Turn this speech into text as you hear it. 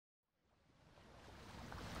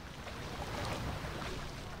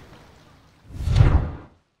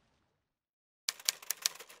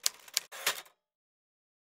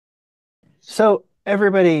So,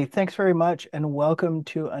 everybody, thanks very much, and welcome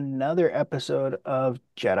to another episode of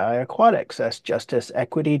J.E.D.I Aquatics. That's Justice,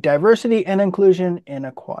 Equity, Diversity, and Inclusion in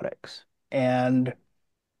Aquatics. And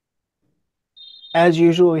as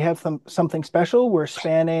usual, we have something special. We're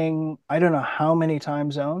spanning, I don't know how many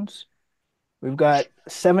time zones. We've got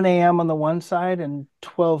 7 a.m. on the one side and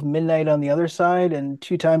 12 midnight on the other side, and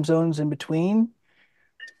two time zones in between.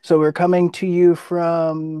 So we're coming to you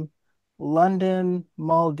from London,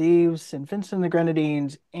 Maldives, St. Vincent and the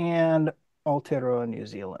Grenadines, and Aotearoa, New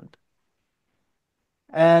Zealand.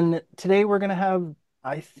 And today we're going to have,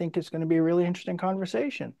 I think it's going to be a really interesting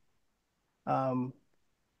conversation. Um,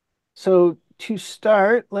 so to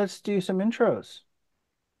start, let's do some intros.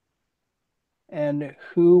 And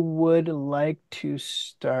who would like to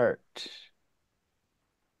start?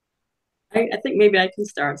 I think maybe I can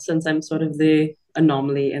start since I'm sort of the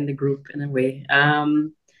anomaly in the group in a way.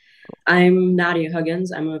 I'm Nadia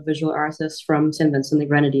Huggins. I'm a visual artist from St. Vincent and the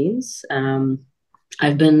Grenadines.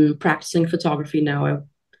 I've been practicing photography now,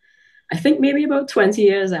 I think maybe about 20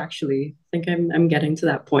 years actually. I think I'm getting to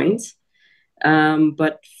that point.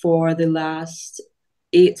 But for the last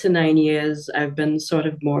 8 to 9 years, I've been sort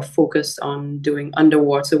of more focused on doing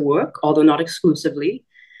underwater work, although not exclusively.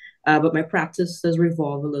 But my practice does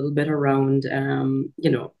revolve a little bit around,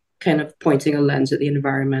 kind of pointing a lens at the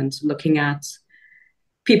environment, looking at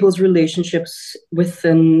people's relationships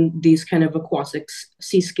within these kind of aquatics,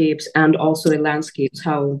 seascapes, and also the landscapes,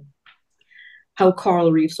 how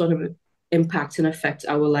coral reefs sort of impact and affect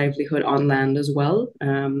our livelihood on land as well.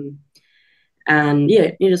 And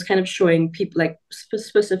yeah, you're just kind of showing people like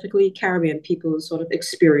specifically Caribbean people's sort of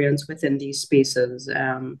experience within these spaces.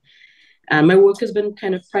 And my work has been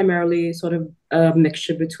kind of primarily sort of a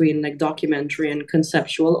mixture between like documentary and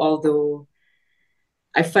conceptual, although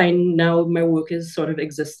I find now my work is sort of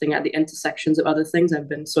existing at the intersections of other things. I've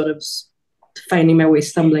been sort of finding my way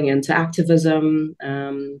stumbling into activism,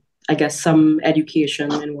 I guess some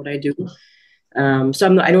education in what I do.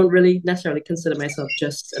 So I don't really necessarily consider myself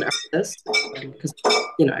just an artist because,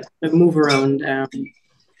 I move around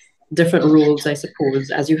different roles, I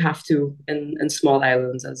suppose, as you have to in small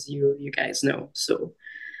islands, as you guys know. So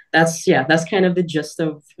that's kind of the gist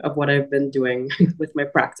of what I've been doing with my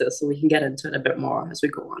practice. So we can get into it a bit more as we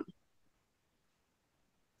go on.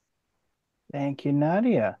 Thank you,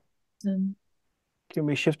 Nadia. Um, Can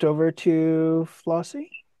we shift over to Flossie?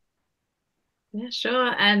 yeah,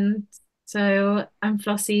 sure. So I'm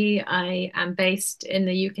Flossie. I am based in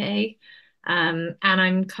the UK, and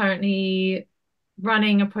I'm currently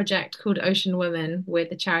running a project called Ocean Women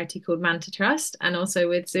with a charity called Manta Trust, and also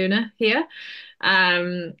with Zuna here,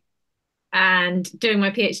 um, and doing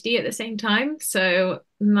my PhD at the same time. So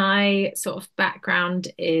my sort of background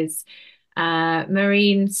is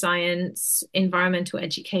marine science, environmental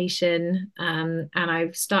education, and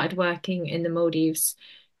I've started working in the Maldives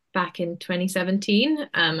back in 2017,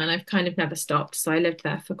 and I've kind of never stopped. So I lived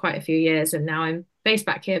there for quite a few years, and now I'm based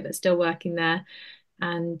back here, but still working there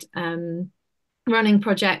and running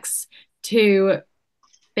projects to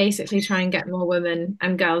basically try and get more women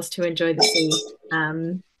and girls to enjoy the sea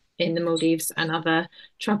in the Maldives and other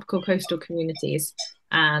tropical coastal communities,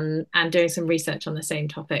 and doing some research on the same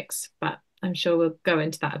topics. But I'm sure we'll go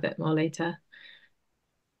into that a bit more later.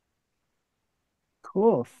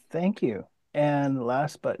 Cool. Thank you. And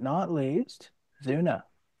last but not least, Zuna.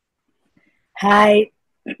 Hi,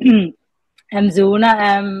 I'm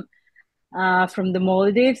Zuna. I'm from the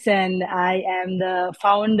Maldives, and I am the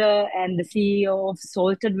founder and the CEO of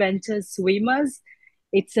Salt Adventures Swimmers.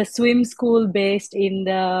 It's a swim school based in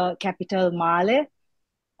the capital, Male.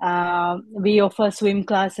 We offer swim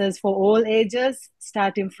classes for all ages,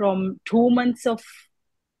 starting from 2 month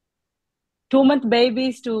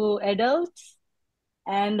babies to adults.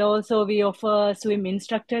 And also, we offer swim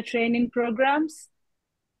instructor training programs.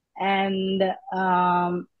 And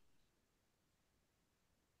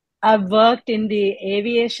I've worked in the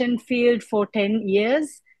aviation field for 10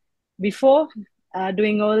 years before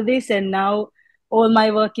doing all this, and now all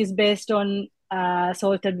my work is based on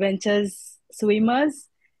Salt Adventures swimmers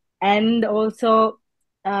and also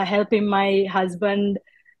helping my husband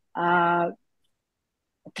uh,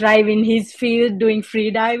 thrive in his field doing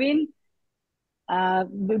free diving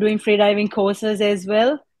courses as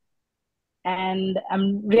well. And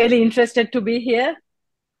I'm really interested to be here.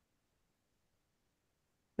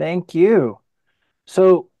 Thank you.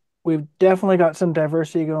 So we've definitely got some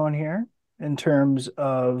diversity going here in terms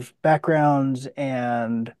of backgrounds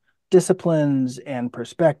and disciplines and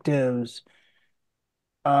perspectives.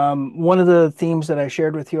 One of the themes that I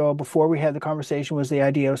shared with you all before we had the conversation was the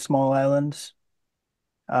idea of small islands.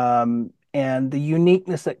 and the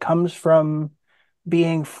uniqueness that comes from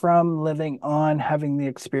being from living on having the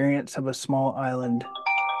experience of a small island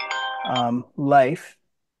life.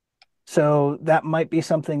 So that might be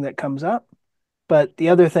something that comes up. But the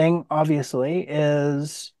other thing, obviously,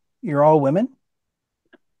 is you're all women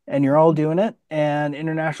and you're all doing it. And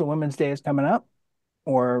International Women's Day is coming up,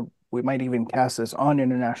 or we might even cast this on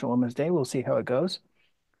International Women's Day. We'll see how it goes.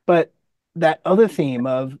 But that other theme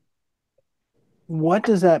of what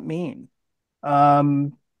does that mean?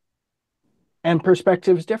 Um, and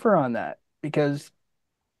perspectives differ on that because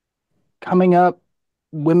coming up,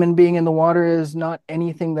 women being in the water is not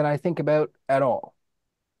anything that I think about at all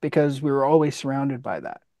because we were always surrounded by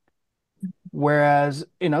that. Whereas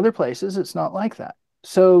in other places, it's not like that.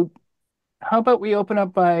 So, how about we open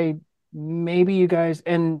up by maybe you guys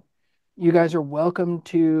are welcome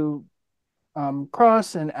to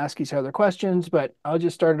cross and ask each other questions, but I'll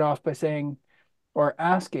just start it off by saying or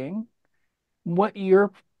asking what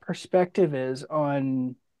your perspective is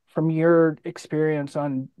on, from your experience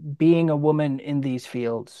on being a woman in these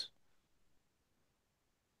fields,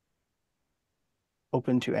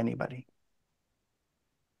 open to anybody.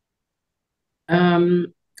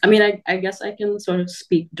 I mean, I guess I can sort of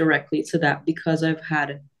speak directly to that because I've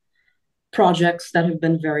had projects that have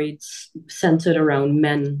been very centered around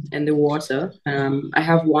men in the water. I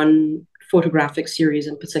have one photographic series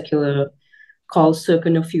in particular called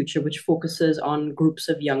Circle No Future, which focuses on groups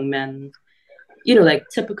of young men, you know, like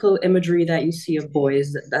typical imagery that you see of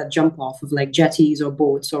boys that jump off of like jetties or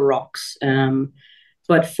boats or rocks.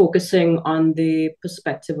 But focusing on the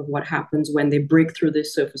perspective of what happens when they break through the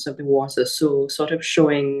surface of the water. So, sort of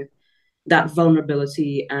showing that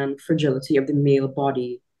vulnerability and fragility of the male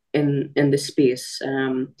body in this space.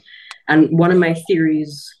 And one of my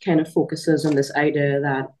theories kind of focuses on this idea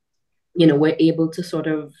that, you know, we're able to sort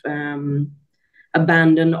of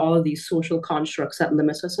abandon all of these social constructs that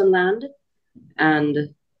limit us on land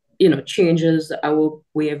and, you know, changes our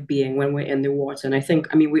way of being when we're in the water. And I think,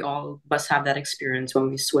 I mean, we all must have that experience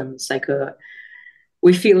when we swim. It's like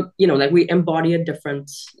we feel, you know, like we embody a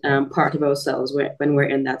different part of ourselves when we're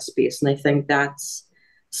in that space. And I think that's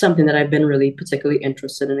something that I've been really particularly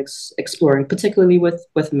interested in exploring, particularly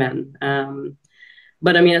with men.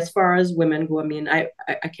 But I mean, as far as women go, I mean, I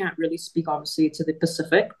can't really speak obviously to the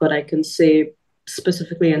Pacific, but I can say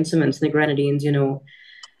specifically in St. Vincent and the Grenadines, you know,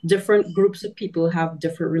 different groups of people have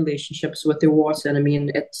different relationships with the water. And I mean,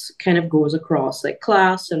 it kind of goes across like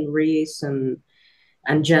class and race and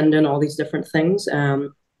gender and all these different things.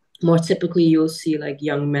 More typically, you'll see like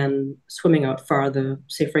young men swimming out farther,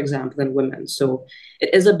 say, for example, than women. So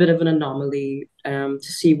it is a bit of an anomaly to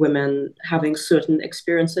see women having certain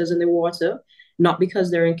experiences in the water, not because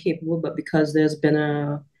they're incapable, but because there's been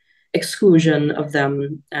a exclusion of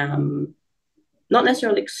them. Not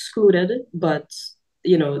necessarily excluded, but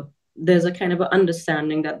you know, there's a kind of an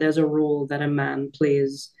understanding that there's a role that a man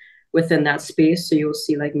plays within that space. So you'll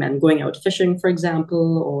see like men going out fishing, for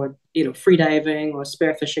example, or you know, free diving or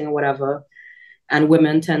spearfishing or whatever, and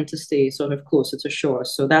women tend to stay sort of closer to shore.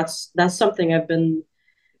 So that's something I've been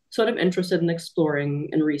sort of interested in exploring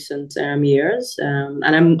in recent years, and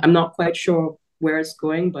I'm not quite sure where it's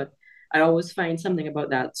going, but I always find something about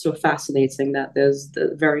that so fascinating that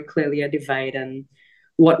very clearly a divide in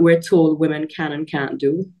what we're told women can and can't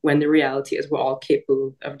do when the reality is we're all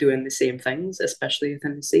capable of doing the same things, especially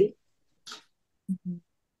within the sea.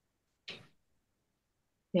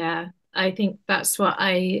 Yeah, I think that's what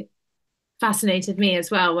I fascinated me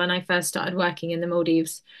as well when I first started working in the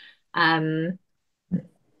Maldives. Um,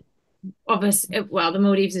 obviously, well, the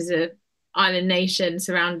Maldives is a island nation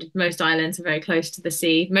surrounded. Most islands are very close to the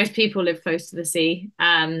sea. Most people live close to the sea,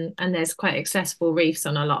 and there's quite accessible reefs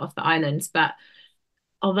on a lot of the islands. But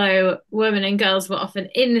although women and girls were often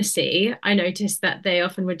in the sea, I noticed that they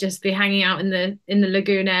often would just be hanging out in the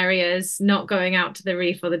lagoon areas, not going out to the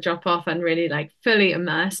reef or the drop off and really like fully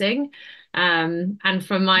immersing. And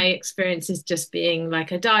from my experiences just being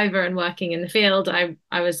like a diver and working in the field,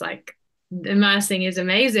 I was like, immersing is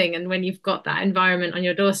amazing. And when you've got that environment on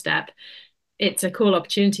your doorstep, it's a cool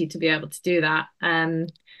opportunity to be able to do that.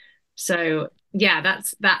 So yeah,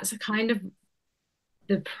 that's a kind of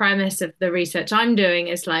the premise of the research I'm doing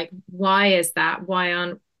is like, why is that? Why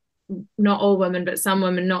aren't not all women, but some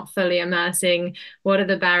women not fully immersing? What are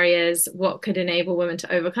the barriers? What could enable women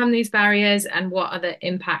to overcome these barriers? And what are the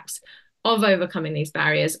impacts of overcoming these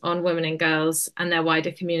barriers on women and girls and their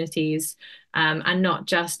wider communities? And not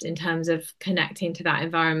just in terms of connecting to that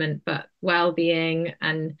environment, but well-being.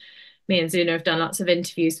 And me and Zuna have done lots of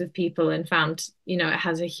interviews with people and found, you know, it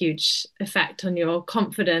has a huge effect on your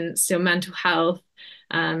confidence, your mental health.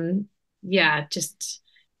 Yeah, just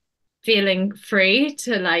feeling free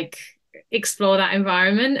to like explore that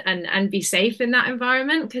environment and be safe in that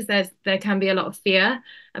environment, because there can be a lot of fear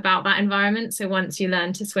about that environment. So once you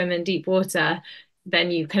learn to swim in deep water,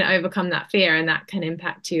 then you can overcome that fear, and that can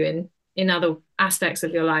impact you in other aspects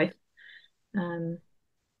of your life. Um,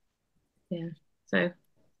 yeah. So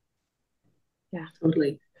yeah.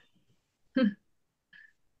 Totally.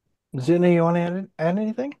 Zuna, you want to add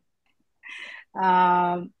anything?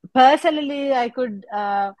 Personally, I could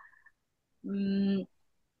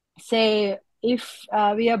say if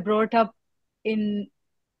we are brought up in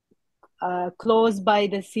close by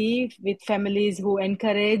the sea with families who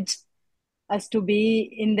encourage us to be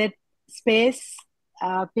in that space,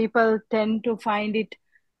 people tend to find it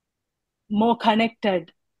more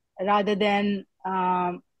connected rather than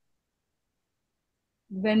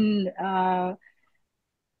when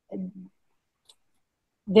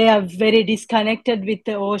they are very disconnected with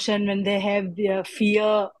the ocean, when they have their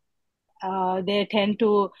fear, they tend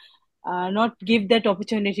to not give that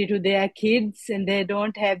opportunity to their kids, and they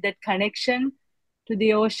don't have that connection to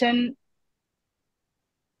the ocean.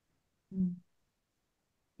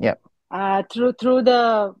 Yeah. Through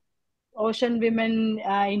the ocean women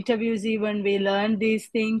interviews, even we learn these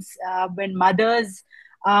things. When mothers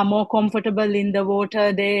are more comfortable in the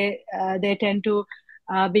water, they tend to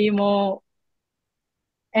be more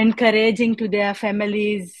encouraging to their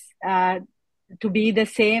families to be the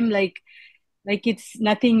same, like it's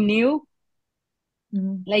nothing new,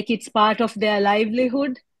 like it's part of their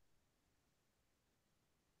livelihood.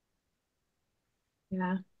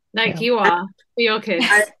 Yeah. Like Yeah. you are for your kids.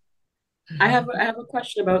 I have a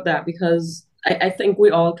question about that because I think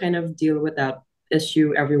we all kind of deal with that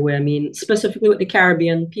issue everywhere. I mean, specifically with the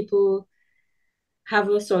Caribbean, people have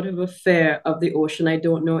a sort of a fear of the ocean. I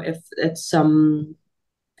don't know if it's some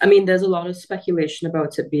I mean, there's a lot of speculation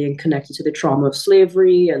about it being connected to the trauma of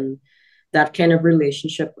slavery and that kind of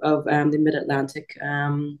relationship of the mid-Atlantic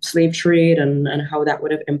slave trade and how that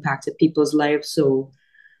would have impacted people's lives. So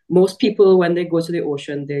most people, when they go to the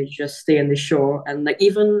ocean, they just stay on the shore. And like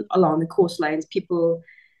even along the coastlines, people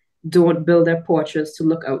don't build their porches to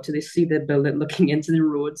look out to the sea. They build it looking into the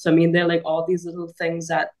road. So I mean, they're like all these little things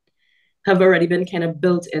that have already been kind of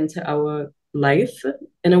built into our life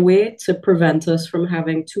in a way to prevent us from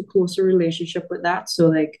having too close a relationship with that. So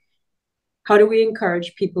like how do we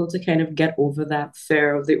encourage people to kind of get over that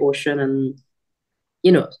fear of the ocean and,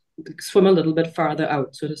 you know, swim a little bit farther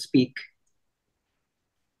out, so to speak?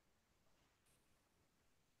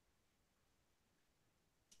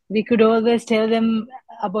 We could always tell them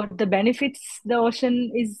about the benefits the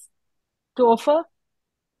ocean is to offer.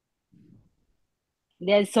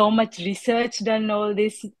 There's so much research done all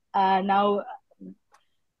this now.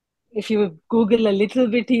 If you Google a little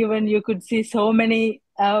bit, even you could see so many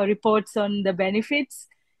reports on the benefits.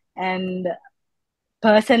 And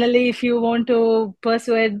personally, if you want to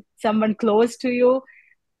persuade someone close to you,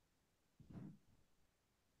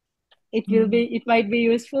 it might be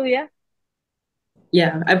useful. Yeah.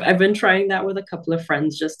 Yeah, I've been trying that with a couple of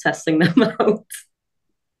friends, just testing them out.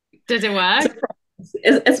 Does it It's, a work?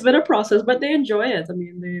 process. It's been a process, but they enjoy it. I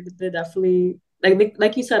mean, they definitely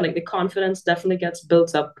like you said, like the confidence definitely gets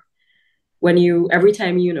built up when you every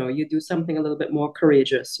time you do something a little bit more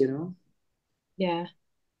courageous, you know. Yeah.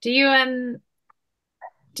 Do you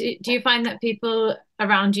do you find that people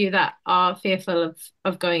around you that are fearful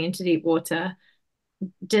of going into deep water,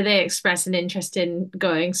 do they express an interest in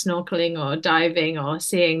going snorkeling or diving or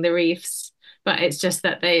seeing the reefs, but it's just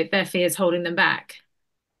that their fear is holding them back?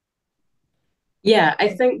 Yeah, I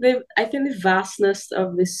think the vastness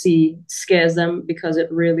of the sea scares them because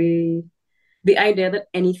it really the idea that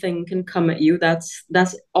anything can come at you, that's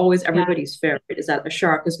always Yeah. everybody's fear, right? Is that a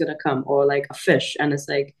shark is gonna come or like a fish. And it's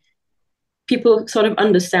like people sort of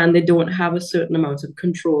understand they don't have a certain amount of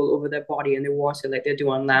control over their body in the water like they do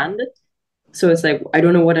on land. So it's like I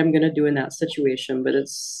don't know what I'm gonna do in that situation, but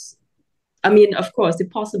it's I mean, of course, the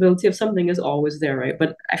possibility of something is always there, right?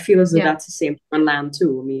 But I feel as though Yeah. that's the same on land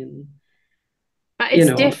too. I mean, But you it's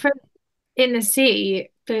know, different in the sea.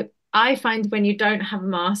 But I find when you don't have a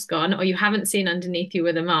mask on or you haven't seen underneath you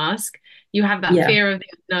with a mask, you have that yeah, fear of the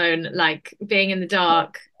unknown, like being in the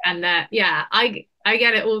dark. And that, yeah, I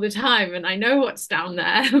get it all the time, and I know what's down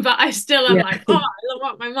there, but I still am yeah. like, oh, I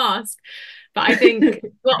want my mask. But I think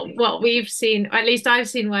what we've seen, or at least I've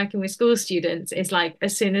seen working with school students, is like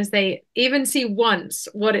as soon as they even see once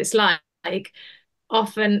what it's like,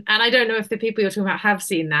 often, and I don't know if the people you're talking about have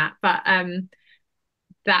seen that, but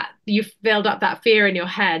that you've built up that fear in your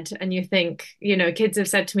head, and you think, kids have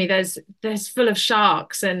said to me, there's full of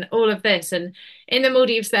sharks and all of this, and in the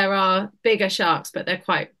Maldives there are bigger sharks, but they're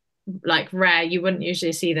quite like rare. You wouldn't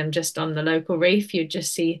usually see them just on the local reef. You'd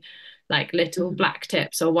just see like little Mhm. black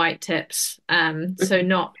tips or white tips. So Mhm.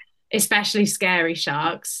 not especially scary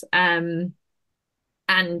sharks. And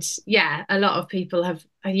yeah, a lot of people have,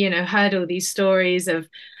 heard all these stories of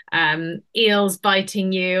eels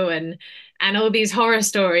biting you and all these horror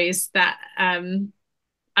stories that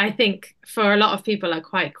I think for a lot of people are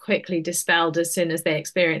quite quickly dispelled as soon as they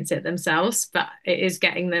experience it themselves. But it is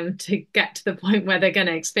getting them to get to the point where they're going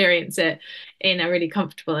to experience it in a really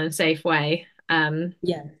comfortable and safe way.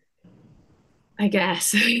 Yeah. I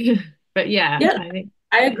guess. But yeah, Yeah, I think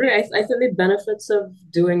I agree. I think the benefits of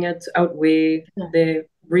doing it outweigh yeah, the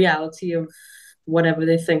reality of whatever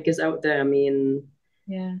they think is out there. I mean,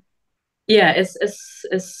 yeah, yeah,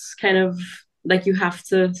 it's kind of like you have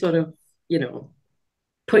to sort of, you know,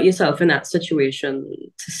 put yourself in that situation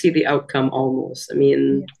to see the outcome almost. I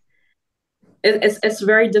mean, yeah. it's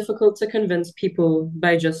very difficult to convince people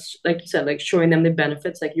by just like you said, like showing them the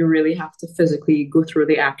benefits. Like you really have to physically go through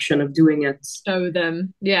the action of doing it. Show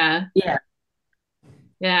them. Yeah, Yeah.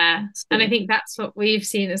 yeah. And I So think that's what we've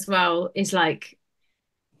seen as well is like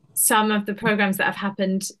some of the programs that have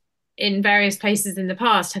happened in various places in the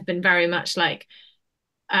past have been very much like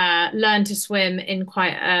learn to swim in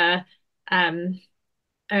quite a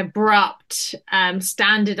abrupt,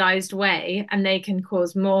 standardized way, and they can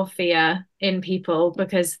cause more fear in people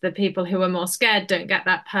because the people who are more scared don't get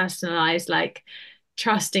that personalized, like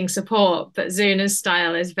trusting support. But Zuna's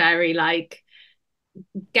style is very like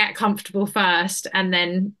get comfortable first, and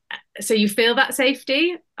then so you feel that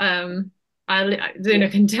safety. yeah.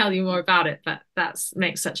 Zuna can tell you more about it, but that's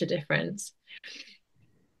makes such a difference.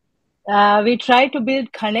 We try to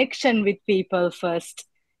build connection with people first,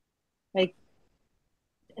 like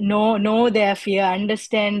know their fear,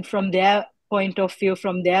 understand from their point of view,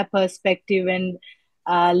 from their perspective, and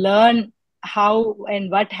learn how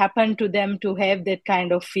and what happened to them to have that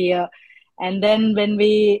kind of fear. And then when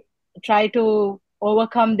we try to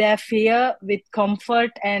overcome their fear with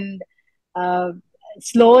comfort and uh,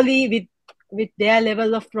 slowly with their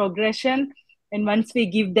level of progression, and once we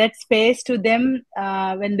give that space to them,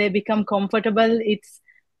 when they become comfortable, it's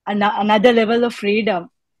another level of freedom.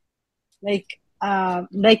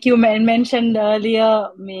 Like you mentioned earlier,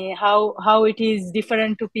 me how it is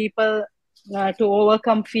different to people to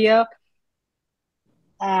overcome fear.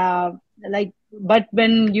 uh, but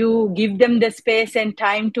when you give them the space and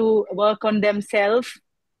time to work on themselves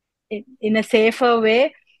in a safer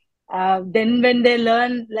way, then when they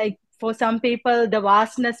learn, like for some people the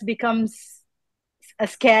vastness becomes a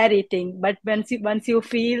scary thing, but once you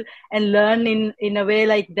feel and learn in a way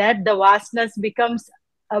like that, the vastness becomes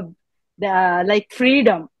a like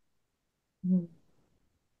freedom. Mm.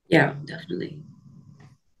 Yeah, definitely.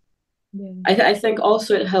 Yeah. I think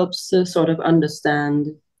also it helps to sort of understand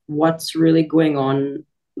what's really going on,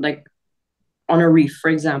 like on a reef, for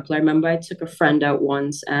example. I remember I took a friend out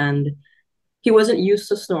once and he wasn't used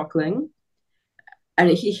to snorkeling. And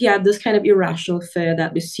he had this kind of irrational fear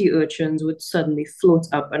that the sea urchins would suddenly float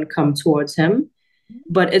up and come towards him.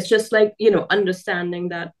 But it's just like, you know, understanding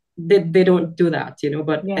that they don't do that, you know.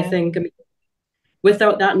 But I Yeah. think, I mean,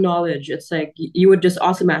 without that knowledge, it's like you would just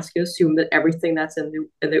automatically assume that everything that's in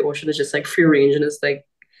the ocean is just like free range and it's like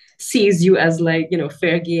sees you as like, you know,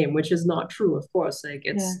 fair game, which is not true, of course. Like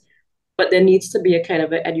Yeah. it's, but there needs to be a kind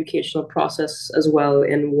of an educational process as well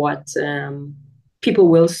in what people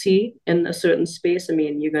will see in a certain space. I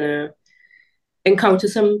mean, you're gonna encounter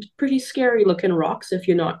some pretty scary looking rocks if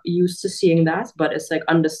you're not used to seeing that, but it's like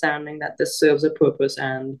understanding that this serves a purpose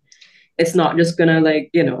and it's not just gonna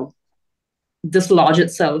like, you know, dislodge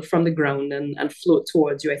itself from the ground and float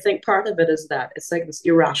towards you. I think part of it is that it's like this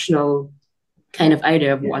irrational kind of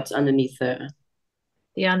idea of what's underneath there.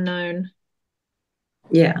 The unknown.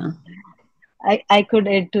 Yeah. I could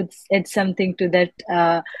add something to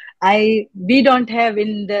that. I We don't have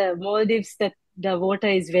in the Maldives that the water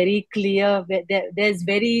is very clear. There's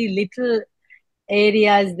very little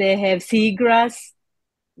areas they have seagrass,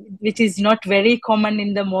 which is not very common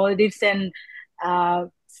in the Maldives. And uh,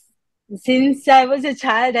 since I was a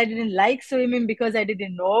child, I didn't like swimming because I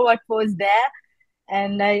didn't know what was there,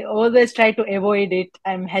 and I always try to avoid it.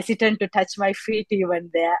 I'm hesitant to touch my feet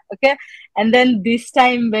even there. Okay. And then this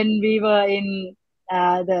time when we were in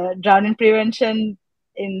the drowning prevention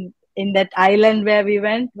in that island where we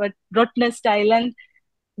went, but Rottnest Island,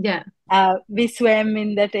 Yeah. we swam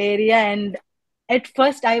in that area, and at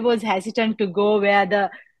first I was hesitant to go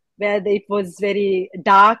it was very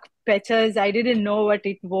dark patches. I didn't know what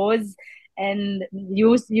it was, and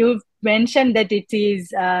you mentioned that it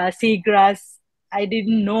is seagrass. I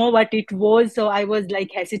didn't know what it was, so I was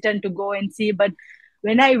like hesitant to go and see. But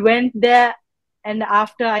when I went there and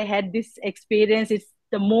after I had this experience, it's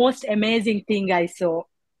the most amazing thing I saw.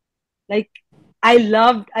 Like I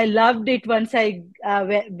loved it once when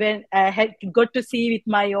I had got to see with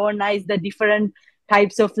my own eyes the different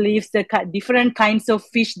types of leaves, the different kinds of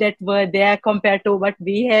fish that were there compared to what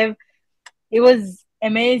we have. It was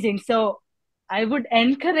amazing. So I would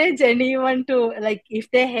encourage anyone to, like, if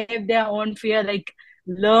they have their own fear, like,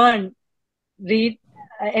 learn, read,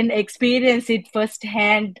 and experience it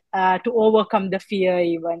firsthand to overcome the fear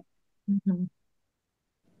even. Mhm.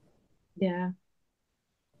 Yeah,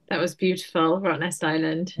 that was beautiful, Rottnest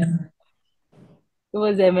Island. Yeah. It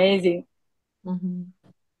was amazing. Hmm.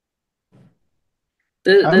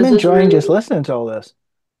 I'm There's this enjoying really, just listening to all this.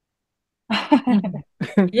 Go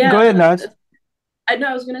yeah, ahead, Naz. I know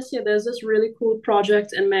I was gonna say there's this really cool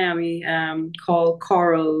project in Miami called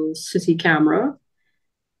Coral City Camera.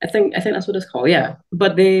 I think that's what it's called, yeah.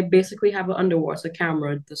 But they basically have an underwater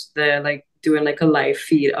camera. They're like doing like a live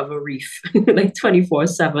feed of a reef, like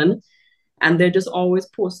 24/7. And they're just always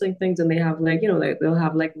posting things, and they have like, like they'll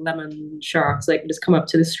have like lemon sharks like just come up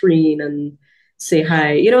to the screen and say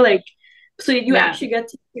hi. Like, so you Yeah, actually get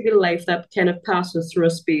to see the life that kind of passes through a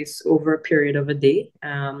space over a period of a day.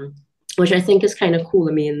 Which I think is kind of cool.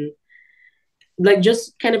 I mean, like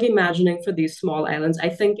just kind of imagining for these small islands, I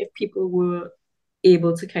think if people were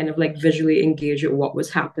able to kind of like visually engage with what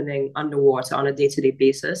was happening underwater on a day-to-day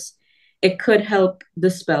basis, it could help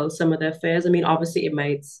dispel some of their fears. I mean, obviously it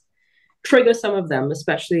might trigger some of them,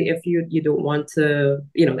 especially if you don't want to,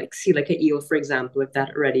 like see like an eel, for example, if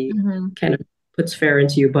that already hmm, kind of puts fear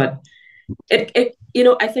into you. But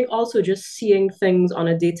I think also just seeing things on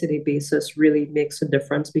a day-to-day basis really makes a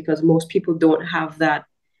difference because most people don't have that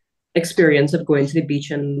experience of going to the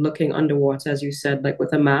beach and looking underwater, as you said, like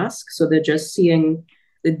with a mask. So they're just seeing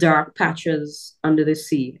the dark patches under the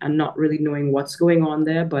sea and not really knowing what's going on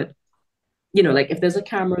there. But, like if there's a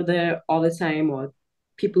camera there all the time or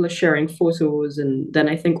people are sharing photos, and then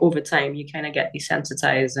I think over time you kind of get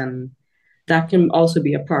desensitized, and that can also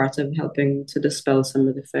be a part of helping to dispel some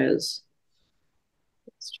of the fears.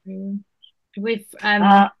 it's true. We've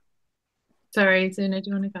uh, sorry, Zuna, do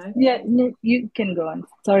you want to go? yeah, you can go on.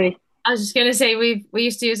 Sorry. I was just going to say we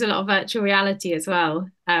used to use a lot of virtual reality as well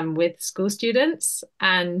with school students,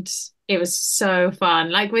 and it was so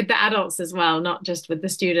fun, like with the adults as well, not just with the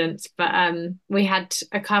students. But we had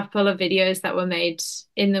a couple of videos that were made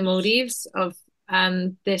in the Maldives of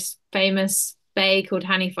this famous bay called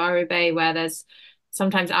Hanifaru Bay, where there's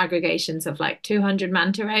sometimes aggregations of like 200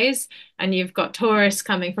 manta rays, and you've got tourists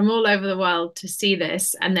coming from all over the world to see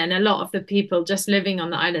this, and then a lot of the people just living on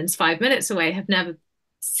the islands 5 minutes away have never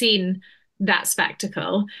seen that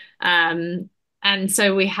spectacle. Um, and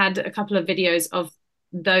so we had a couple of videos of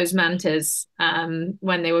those mantas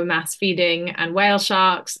when they were mass feeding, and whale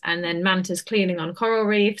sharks, and then mantas cleaning on coral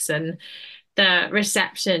reefs. And the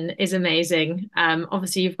reception is amazing.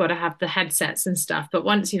 Obviously, you've got to have the headsets and stuff, but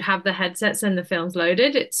once you have the headsets and the film's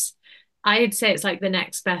loaded, I'd say it's like the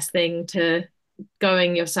next best thing to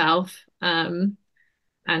going yourself.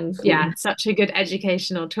 And yeah, Absolutely. such a good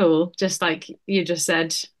educational tool, just like you just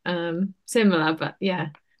said, similar, but yeah,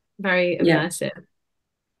 very Yeah. immersive.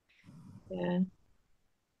 Yeah.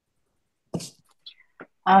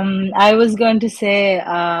 I was going to say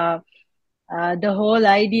the whole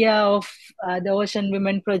idea of the Ocean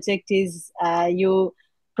Women Project is you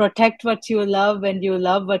protect what you love and you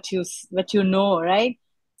love what you know, right?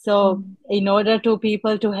 So, Mm. in order to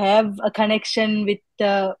people to have a connection with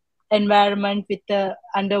the environment, with the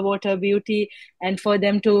underwater beauty, and for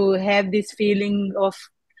them to have this feeling of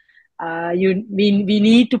we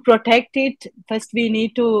need to protect it. First, we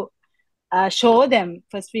need to show them.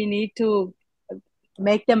 First, we need to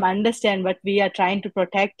make them understand what we are trying to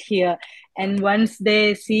protect here. And once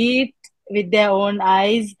they see it with their own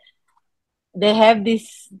eyes, they have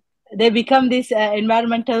this, they become these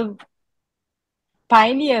environmental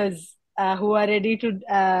pioneers who are ready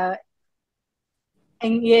to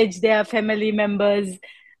engage their family members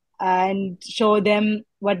and show them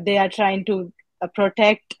what they are trying to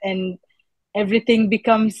protect, and everything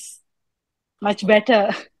becomes much better.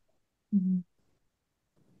 Mhm.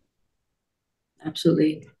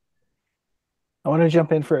 Absolutely. I want to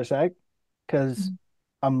jump in for a sec because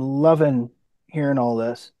I'm loving hearing all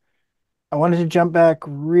this. I wanted to jump back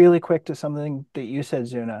really quick to something that you said,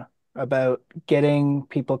 Zuna, about getting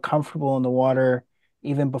people comfortable in the water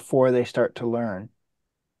even before they start to learn.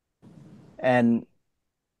 And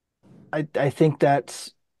I think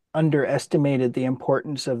that's underestimated the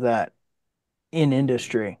importance of that in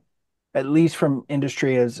industry, at least from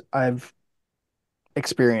industry as I've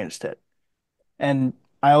experienced it. And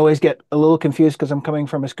I always get a little confused because I'm coming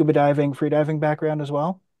from a scuba diving, free diving background as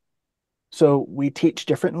well. So we teach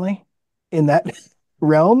differently in that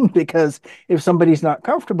realm because if somebody's not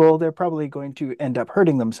comfortable, they're probably going to end up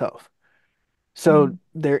hurting themselves. So Mm.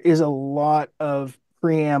 there is a lot of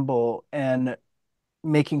preamble and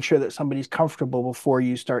making sure that somebody's comfortable before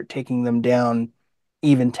you start taking them down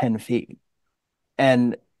even 10 feet.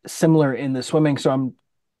 And similar in the swimming. So I'm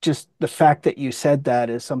just the fact that you said that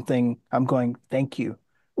is something I'm going, thank you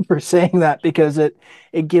for saying that because it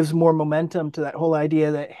gives more momentum to that whole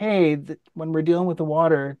idea that hey, when we're dealing with the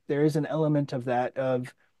water, there is an element of that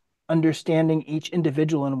of understanding each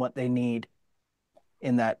individual and what they need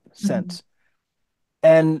in that Mhm. sense.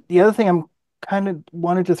 And the other thing I'm kind of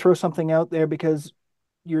wanted to throw something out there because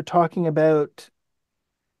you're talking about,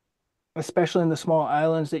 especially in the small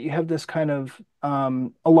islands, that you have this kind of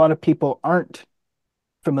a lot of people aren't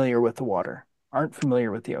familiar with the water, aren't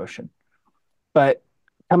familiar with the ocean. But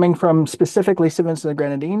coming from specifically St. Vincent and the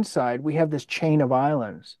Grenadines side, we have this chain of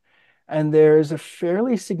islands. And there's a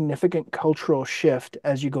fairly significant cultural shift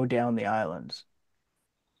as you go down the islands.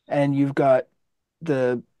 And you've got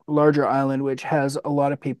the larger island, which has a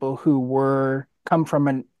lot of people who were come from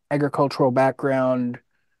an agricultural background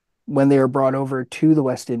when they were brought over to the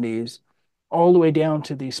West Indies, all the way down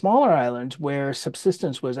to the smaller islands where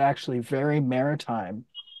subsistence was actually very maritime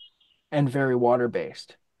and very water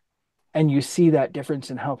based. And you see that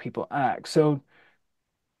difference in how people act. So,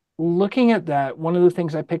 looking at that, one of the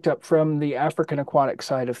things I picked up from the African aquatic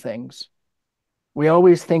side of things, we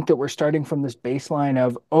always think that we're starting from this baseline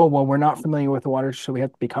of, oh, well, we're not familiar with the water, so we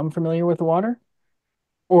have to become familiar with the water.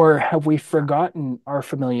 Or have we forgotten our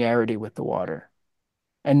familiarity with the water?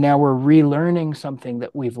 And now we're relearning something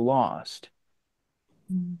that we've lost.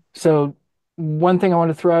 Mm. So, one thing I want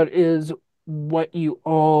to throw out is what you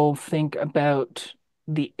all think about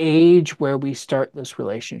the age where we start this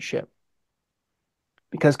relationship.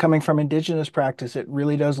 Because coming from indigenous practice, it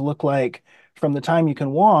really does look like from the time you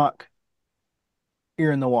can walk,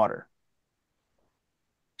 you're in the water.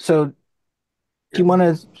 So, do Yeah. you want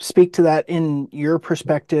to speak to that in your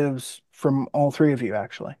perspectives from all three of you,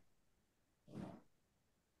 actually?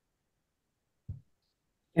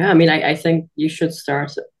 Yeah, I mean, I think you should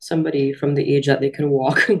start somebody from the age that they can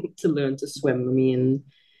walk to learn to swim. I mean,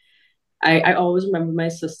 I always remember my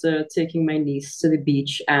sister taking my niece to the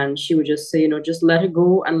beach and she would just say, just let her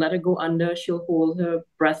go and let her go under. She'll hold her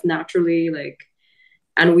breath naturally.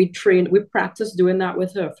 And we practiced doing that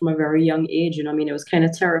with her from a very young age. I mean, it was kind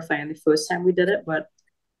of terrifying the first time we did it, but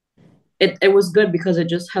it was good because it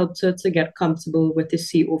just helped her to get comfortable with the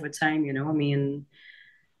sea over time. I mean,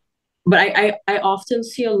 but I often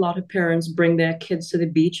see a lot of parents bring their kids to the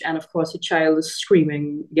beach, and of course, the child is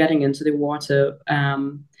screaming, getting into the water.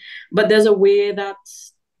 But there's a way that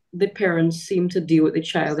the parents seem to deal with the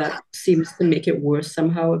child that seems to make it worse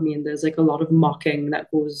somehow. I mean, there's like a lot of mocking that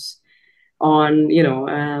goes on,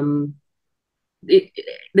 it,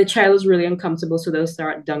 the child is really uncomfortable, so they'll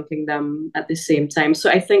start dunking them at the same time. So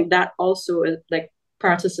I think that also like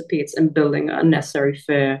participates in building unnecessary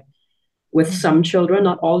fear with some children,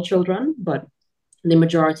 not all children, but the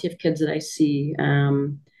majority of kids that I see,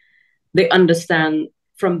 they understand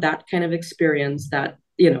from that kind of experience that,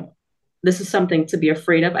 this is something to be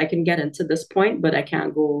afraid of. I can get into this point, but I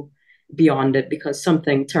can't go beyond it because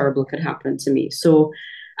something terrible could happen to me. So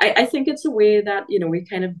I think it's a way that, we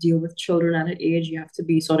kind of deal with children at an age. You have to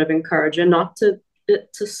be sort of encouraging, not to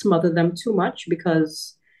smother them too much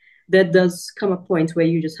because there does come a point where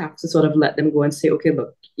you just have to sort of let them go and say, okay,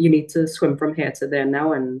 look, you need to swim from here to there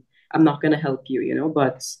now, and I'm not going to help you.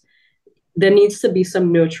 But there needs to be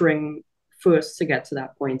some nurturing first to get to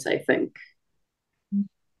that point, I think.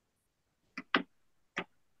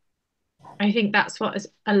 I think that's what is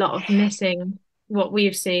a lot of missing. What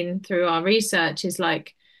we've seen through our research is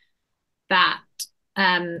like that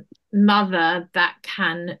mother that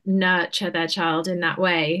can nurture their child in that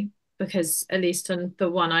way. Because at least on the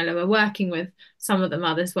one island we're working with, some of the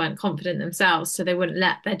mothers weren't confident themselves, so they wouldn't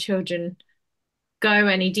let their children go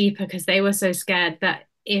any deeper because they were so scared that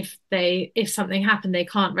if something happened, they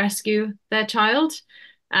can't rescue their child.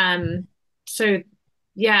 So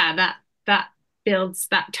yeah, that builds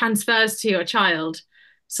that transfers to your child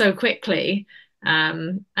so quickly.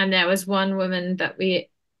 And there was one woman that we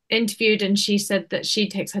interviewed, and she said that she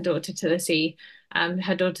takes her daughter to the sea.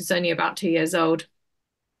 Her daughter's only about 2 years old,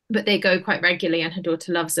 but they go quite regularly, and her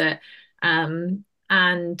daughter loves it. And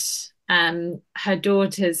her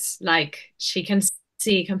daughter's like she can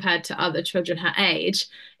see compared to other children her age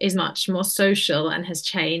is much more social and has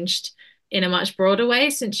changed in a much broader way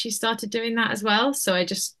since she started doing that as well. So I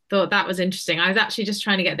just thought that was interesting. I was actually just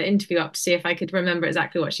trying to get the interview up to see if I could remember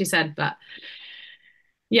exactly what she said, but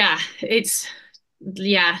yeah,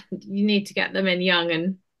 yeah, you need to get them in young,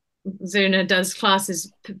 and Zuna does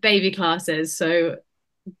classes, baby classes, so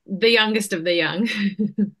the youngest of the young.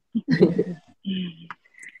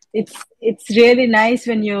 It's really nice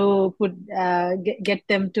when you get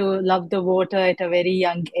them to love the water at a very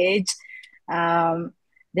young age.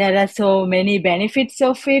 There are so many benefits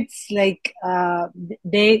of it. Like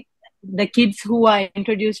they the kids who are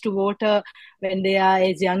introduced to water when they are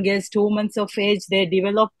as young as 2 months of age, they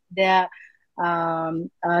develop their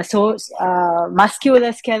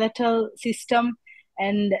muscular skeletal system,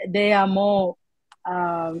 and they are more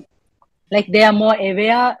um, they are more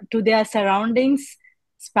aware to their surroundings.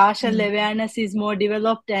 Spatial awareness is more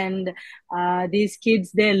developed, and these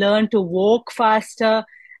kids, they learn to walk faster.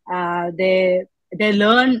 They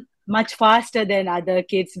learn much faster than other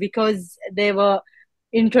kids because they were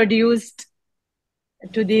introduced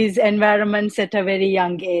to these environments at a very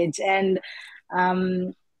young age. And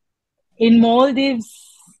um, in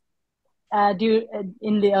Maldives,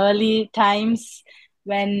 in the early times,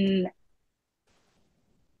 when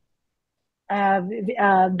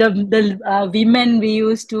the women, we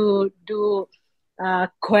used to do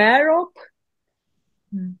choir rope.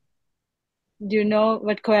 Do you know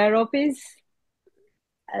what choir rope is?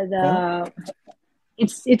 No?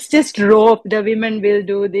 It's just rope. The women will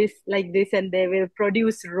do this like this, and they will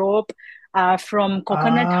produce rope from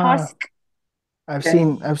coconut Ah, husk. I've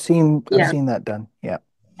Yeah. seen that done. Yeah.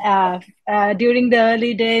 During the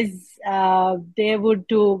early days, they would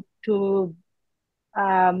to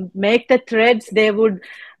make the threads. They would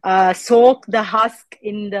soak the husk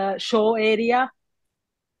in the shore area.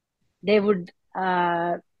 They would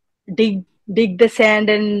dig the sand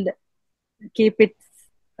and keep it.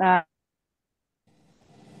 Uh,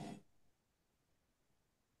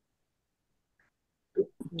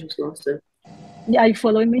 Just lost it. are you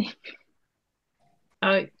following me?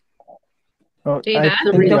 Oh, Oh, are you I there?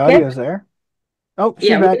 Is think it the okay? audio's there. Oh, she's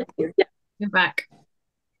Yeah, we back. can hear. Yeah. You're back.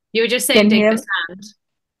 You were just saying Can you dig hear the me? sand.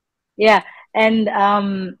 Yeah, and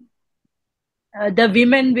the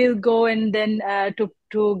women will go, and then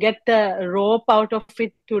to get the rope out of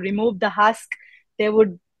it, to remove the husk, they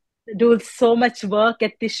would do so much work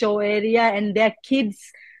at the shore area, and their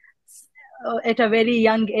kids at a very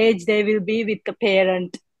young age, they will be with the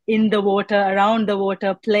parent in the water, around the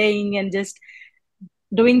water, playing and just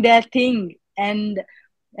doing their thing. And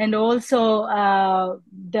also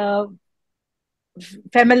the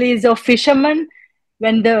families of fishermen,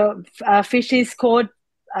 when the fish is caught,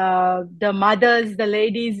 the mothers, the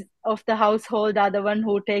ladies of the household are the one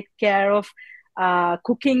who take care of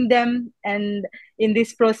cooking them. And in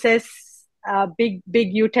this process, big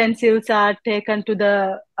utensils are taken to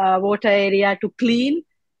the water area to clean,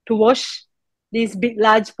 to wash these big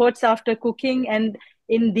large pots after cooking. And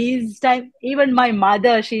in these time, even my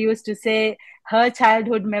mother, she used to say her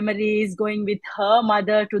childhood memory is going with her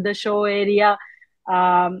mother to the shore area,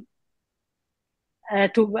 um,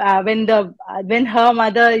 to when her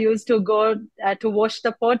mother used to go to wash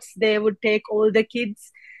the pots. They would take all the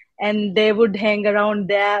kids, and they would hang around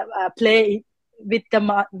there, play with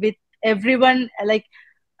with everyone. Like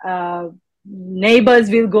neighbors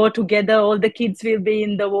will go together. All the kids will be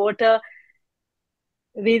in the water.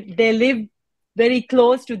 They live very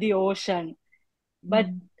close to the ocean, but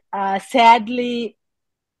sadly,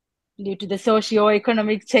 due to the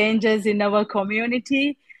socio-economic changes in our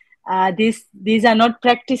community, these are not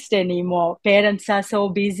practiced anymore. Parents are so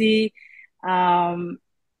busy. Um,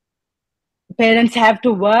 Parents have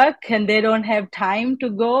to work, and they don't have time to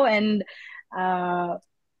go. And uh,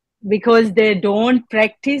 because they don't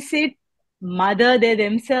practice it, they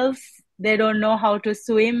themselves, they don't know how to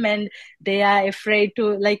swim, and they are afraid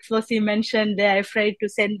to, like Flossie mentioned, they are afraid to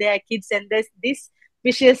send their kids, and this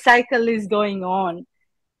vicious cycle is going on.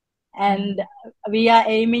 And we are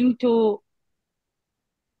aiming to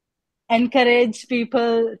encourage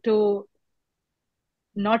people to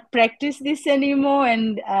not practice this anymore,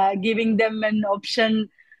 and giving them an option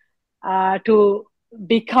to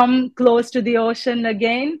become close to the ocean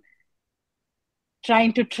again,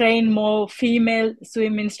 trying to train more female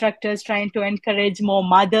swim instructors, trying to encourage more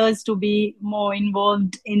mothers to be more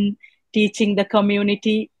involved in teaching the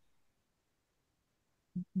community.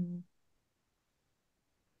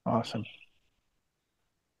 Awesome.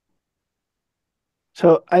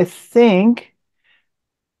 So I think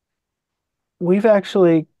we've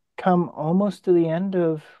actually come almost to the end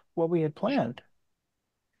of what we had planned.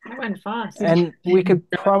 That went fast. And we could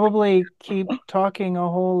probably keep talking a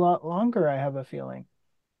whole lot longer, I have a feeling.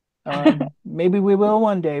 Maybe we will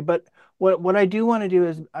one day. But what I do want to do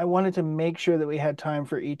is I wanted to make sure that we had time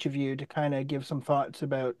for each of you to kind of give some thoughts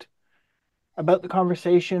about the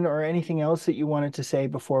conversation or anything else that you wanted to say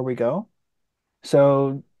before we go.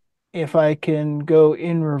 So if I can go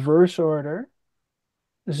in reverse order,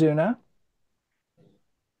 Zuna,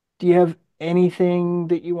 do you have anything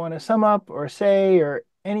that you want to sum up or say or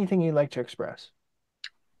anything you'd like to express?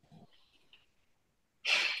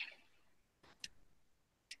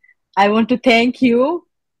 I want to thank you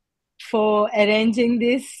for arranging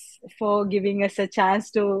this, for giving us a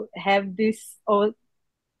chance to have this all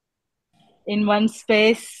in one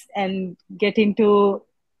space and getting to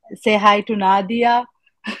say hi to Nadia.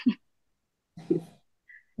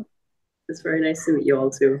 It's very nice to meet you all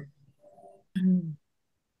too.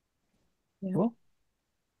 Yeah. Cool.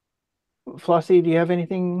 Flossie, do you have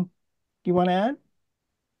anything you want to add?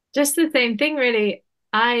 Just the same thing, really.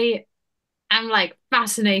 I am like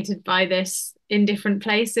fascinated by this in different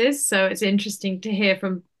places. So it's interesting to hear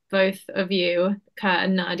from both of you, Kurt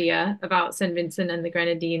and Nadia, about St. Vincent and the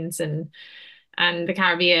Grenadines and the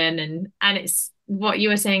Caribbean and it's what you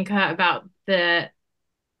were saying, Kurt, about the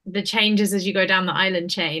changes as you go down the island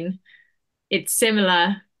chain. It's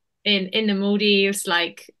similar in the Maldives,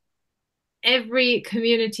 like every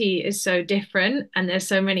community is so different and there's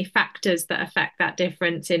so many factors that affect that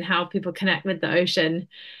difference in how people connect with the ocean.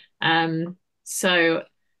 So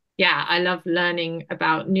yeah, I love learning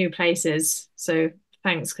about new places. So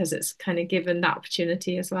thanks, because it's kind of given that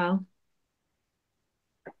opportunity as well.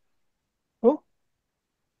 Cool.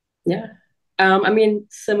 Yeah. I mean,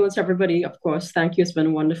 similar to everybody, of course, thank you. It's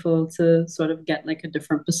been wonderful to sort of get like a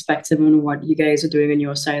different perspective on what you guys are doing on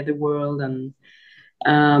your side of the world. And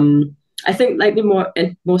I think like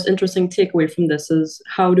the most interesting takeaway from this is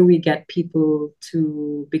how do we get people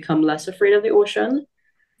to become less afraid of the ocean?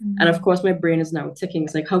 And of course, my brain is now ticking.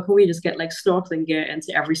 It's like, how can we just get like snorkeling gear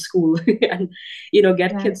into every school and, get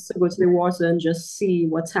Yeah. kids to go to the water and just see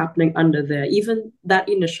what's happening under there? Even that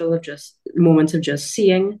initial of just moment of just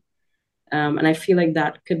seeing. And I feel like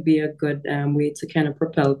that could be a good way to kind of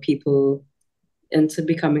propel people into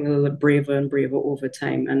becoming a little braver and braver over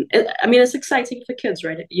time. And I mean, it's exciting for kids,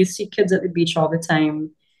 right? You see kids at the beach all the time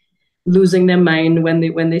losing their mind when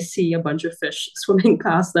they see a bunch of fish swimming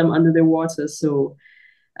past them under the water. So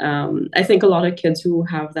I think a lot of kids who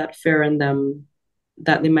have that fear in them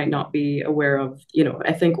that they might not be aware of,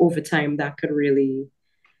 I think over time that could really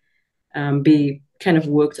be kind of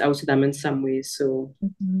worked out to them in some ways. So,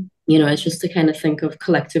 it's just to kind of think of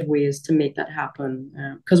collective ways to make that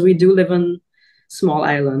happen. Because we do live in small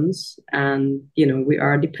islands and, we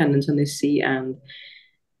are dependent on the sea. And,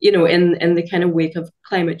 in the kind of wake of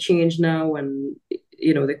climate change now and,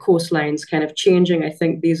 the coastlines kind of changing, I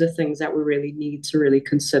think these are things that we really need to really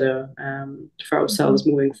consider for ourselves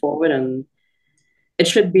moving forward. And it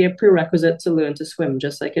should be a prerequisite to learn to swim,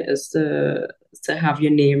 just like it is to have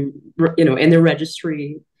your name, in the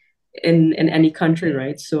registry in any country,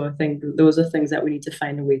 right? So I think those are things that we need to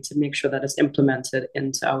find a way to make sure that it's implemented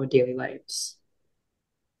into our daily lives.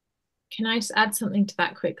 Can I just add something to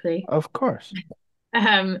that quickly? Of course.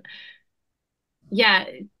 Um, yeah,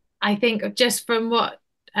 I think just from what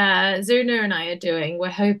Zuna and I are doing, we're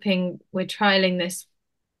trialing this,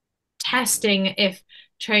 testing if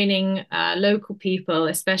training local people,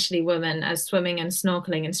 especially women, as swimming and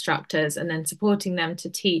snorkeling instructors, and then supporting them to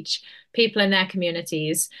teach people in their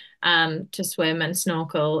communities to swim and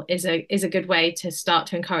snorkel is a good way to start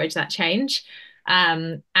to encourage that change.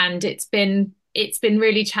 And it's been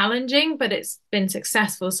really challenging, but it's been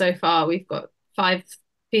successful so far. We've got 5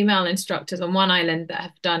 female instructors on one island that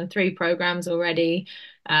have done 3 programs already,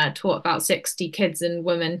 taught about 60 kids and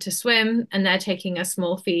women to swim, and they're taking a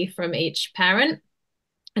small fee from each parent.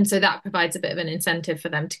 And so that provides a bit of an incentive for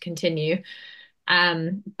them to continue.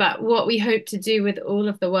 But what we hope to do with all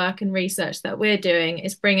of the work and research that we're doing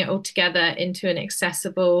is bring it all together into an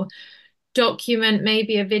accessible document,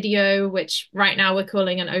 maybe a video, which right now we're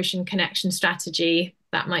calling an ocean connection strategy.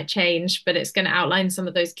 That might change, but it's going to outline some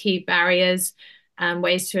of those key barriers,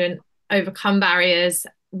 ways to overcome barriers,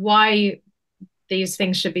 why these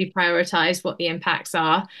things should be prioritized, what the impacts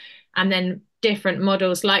are, and then different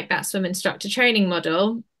models like that swim instructor training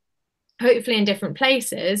model, hopefully in different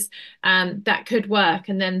places, that could work.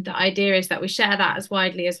 And then the idea is that we share that as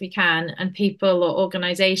widely as we can, and people or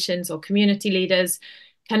organizations or community leaders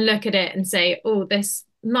can look at it and say, oh, this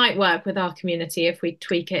might work with our community if we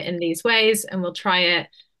tweak it in these ways, and we'll try it.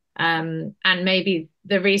 And maybe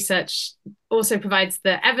the research also provides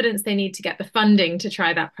the evidence they need to get the funding to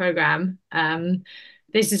try that program.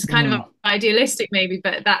 This is kind of idealistic maybe,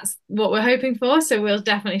 but that's what we're hoping for. So we'll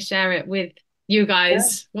definitely share it with you Yeah,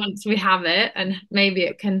 guys once we have it, and maybe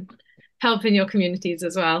it can help in your communities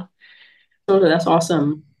as well. totally. That's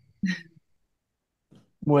awesome.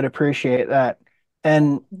 Would appreciate that.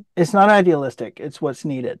 And it's not idealistic, it's what's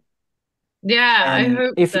needed. Yeah, I And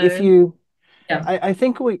hope if so. you Yeah. I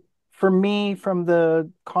think for me from the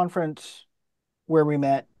conference where we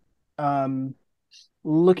met, um,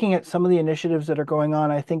 looking at some of the initiatives that are going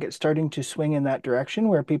on, I think it's starting to swing in that direction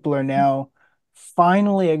where people are now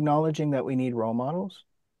finally acknowledging that we need role models.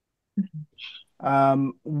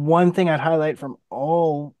 One thing I'd highlight from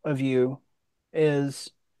all of you is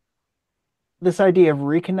this idea of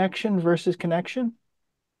reconnection versus connection,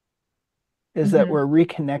 is that Mhm. we're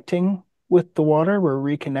reconnecting with the water, we're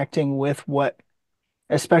reconnecting with what,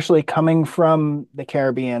 especially coming from the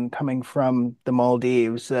Caribbean, coming from the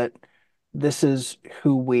Maldives, that this is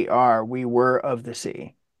who we are. We were of the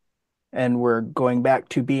sea, and we're going back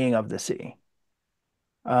to being of the sea.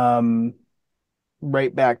 Um,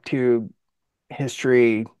 right back to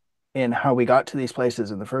history in how we got to these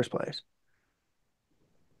places in the first place.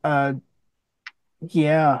 Uh,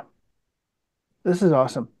 yeah, this is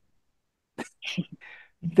awesome.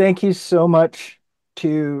 Thank you so much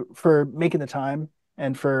for making the time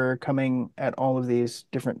and for coming at all of these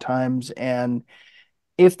different times. And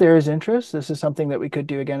if there is interest, this is something that we could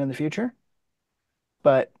do again in the future.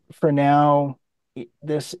 But for now,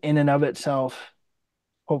 this in and of itself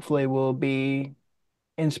hopefully will be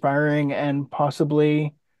inspiring and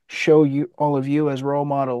possibly show you all of you as role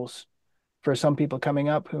models for some people coming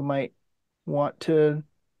up who might want to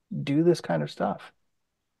do this kind of stuff.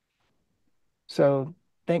 So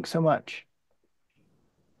thanks so much.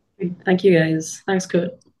 Thank you guys. Thanks,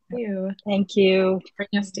 Kurt. You Thank you. bring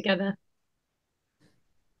us together.